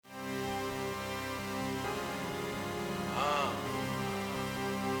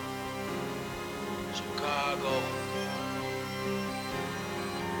Chicago,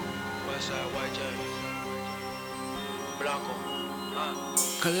 Westside, White James, Blanco,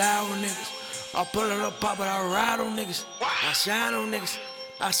 Collide with niggas. I pull it up, pop it, I ride on niggas. I shine on niggas.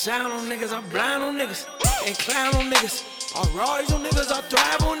 I sound on niggas. I blind on niggas. And clown on niggas. I rise on niggas. I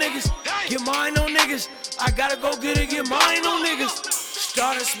thrive on niggas. Get mine on niggas. I gotta go get it, get mine on niggas.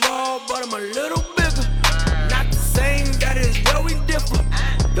 Started small, but I'm a little bigger. Not the same, that is where we differ.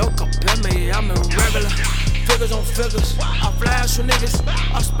 Don't compare me, I'm irregular. Figures on figures. I flash with niggas.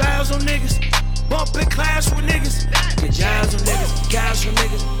 I spaz on niggas. Bump and clash with niggas. Get jazz on niggas, cash on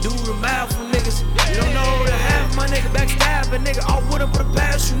niggas, do the math for niggas. You don't know the half my nigga, backstab a nigga, I wouldn't put a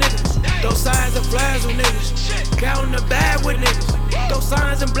pass you niggas. Those signs and flash on niggas, counting the bag with niggas. Those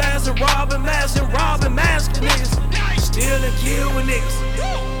signs and blasts and robbing masks and robbing masks with niggas. Steal and kill with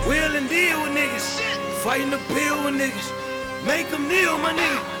niggas, wheel and deal with niggas. Fighting the pill with niggas, make them kneel my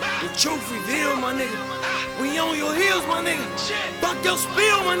nigga. The truth reveal my nigga, we on your heels my nigga. Fuck your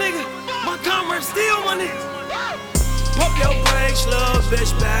spill my nigga, my comrade steal my nigga. Pump your brakes, little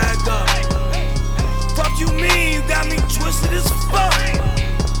bitch, back up. Fuck you mean, you got me twisted as fuck.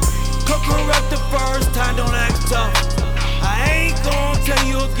 Could correct the first time, don't act tough. I ain't gon' tell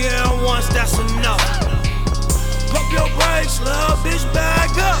you again once, that's enough. Pump your brakes, little bitch, back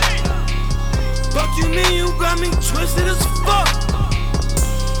up. Fuck you mean, you got me twisted as fuck.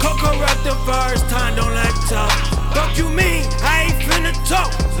 Could correct the first time, don't act tough. Fuck you mean, I ain't finna talk.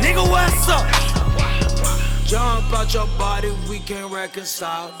 Nigga, what's up? Jump out your body, we can't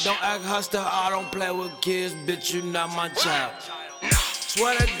reconcile. Don't act hostile, I don't play with kids, bitch, you not my child.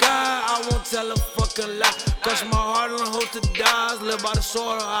 Swear to God, I won't tell a fucking lie. Crush my heart on a host of dies, live by the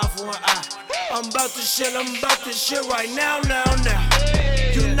sword or eye for an eye. I'm about this shit right now.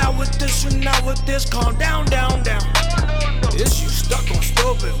 You not with this, you not with this, calm down. Is you stuck on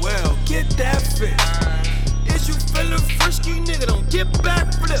stupid, well, get that fixed. Is you feeling frisky, nigga, don't get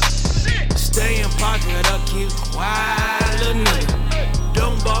back flipped. Stay in pocket up, keep quiet, little nigga.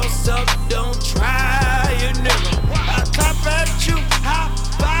 Don't boss up, don't try, you nigga. I clap at you, high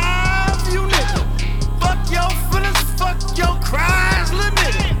five, you nigga. Fuck your feelings, fuck your cries, little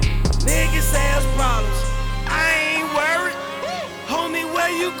nigga. Niggas has problems, I ain't worried. Homie,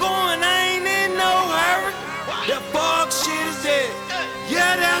 where you going? I ain't in no hurry. That fuck shit is dead,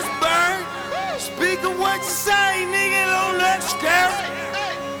 yeah, that's burned. Speak of what you say, nigga, don't let it scare it.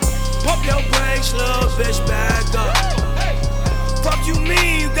 Pump your brakes, little bitch, back up. Fuck you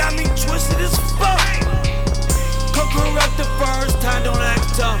mean, you got me twisted as fuck. Could correct the first time, don't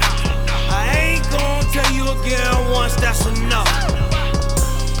act tough. I ain't gon' tell you again once, that's enough.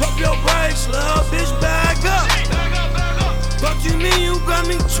 Pump your brakes, little bitch, back up. Fuck you mean, you got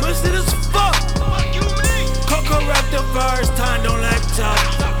me twisted as fuck. Could correct the first time, don't act tough.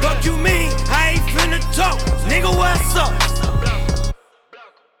 Fuck you mean, I ain't finna talk. Nigga, what's up?